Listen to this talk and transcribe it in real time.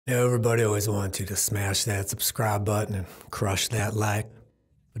Everybody always wants you to smash that subscribe button and crush that like,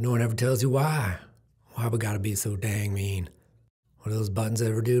 but no one ever tells you why. Why we gotta be so dang mean? What do those buttons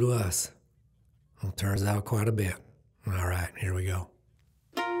ever do to us? Well, turns out quite a bit. All right, here we go.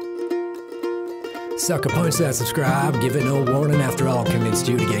 Sucker punch that subscribe, give it no warning. After all, convinced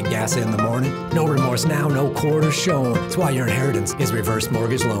you to get gas in the morning. No remorse now, no quarters shown. That's why your inheritance is reverse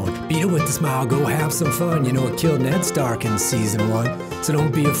mortgage loan. Beat it with a smile, go have some fun. You know it killed Ned Stark in season 1. So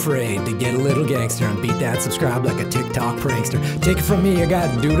don't be afraid to get a little gangster and beat that subscribe like a TikTok prankster. Take it from me, I got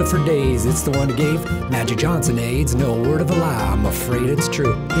Duda for days. It's the one who gave Magic Johnson AIDS. No word of a lie, I'm afraid it's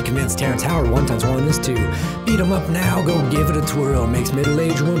true. He convinced Terrence Howard 1 × 1 is 2. Beat him up now, go give it a twirl. Makes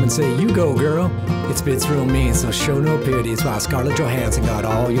middle-aged women say, you go girl. It spits real mean, so show no pity. It's why Scarlett Johansson got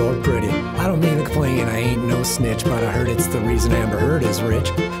all your pretty. I don't mean to complain, I ain't no snitch, but I heard it's the reason Amber Heard is rich.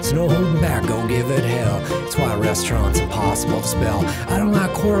 So no holding back, go give it hell. It's why restaurants impossible to spell. I don't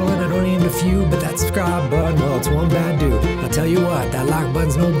like quarreling, I don't aim to feud, but that subscribe button, well, it's one bad dude. I'll tell you what, that like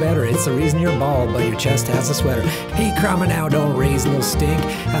button's no better. It's the reason you're bald, but your chest has a sweater. Hey, crying now, don't raise no stink.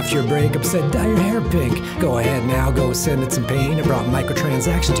 After your breakup said, dye your hair pink. Go ahead now, go send it some pain. It brought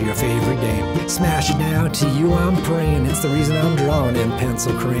microtransactions to your favorite game. Smash it now, to you I'm praying. It's the reason I'm drawing in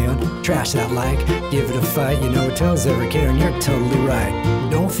pencil crayon. Trash that like, give it a fight. You know it tells every care, and you're totally right.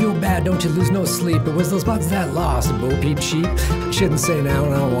 Don't feel bad, don't you lose no sleep. It was those buttons that lost, a Bo Peep sheep. Shouldn't say now,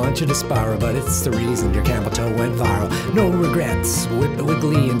 and I don't want you to spiral, but it's the reason your camel toe went viral. No regrets, whip it with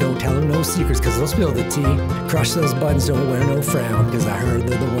glee, and don't tell them no secrets, cause they'll spill the tea. Crush those buttons, don't wear no frown, cause I heard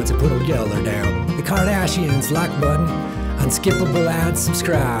they're the ones that put old Yeller down. The Kardashians, like button, unskippable ads,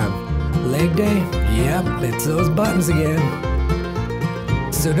 subscribe. Leg day? Yep, it's those buttons again.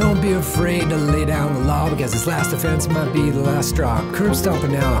 So don't be afraid to lay down the law, because this last offense might be the last straw. Curb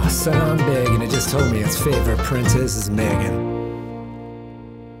stomping now, son, I'm big, and it just told me its favorite princess is Megan.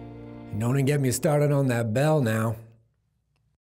 And don't even get me started on that bell now.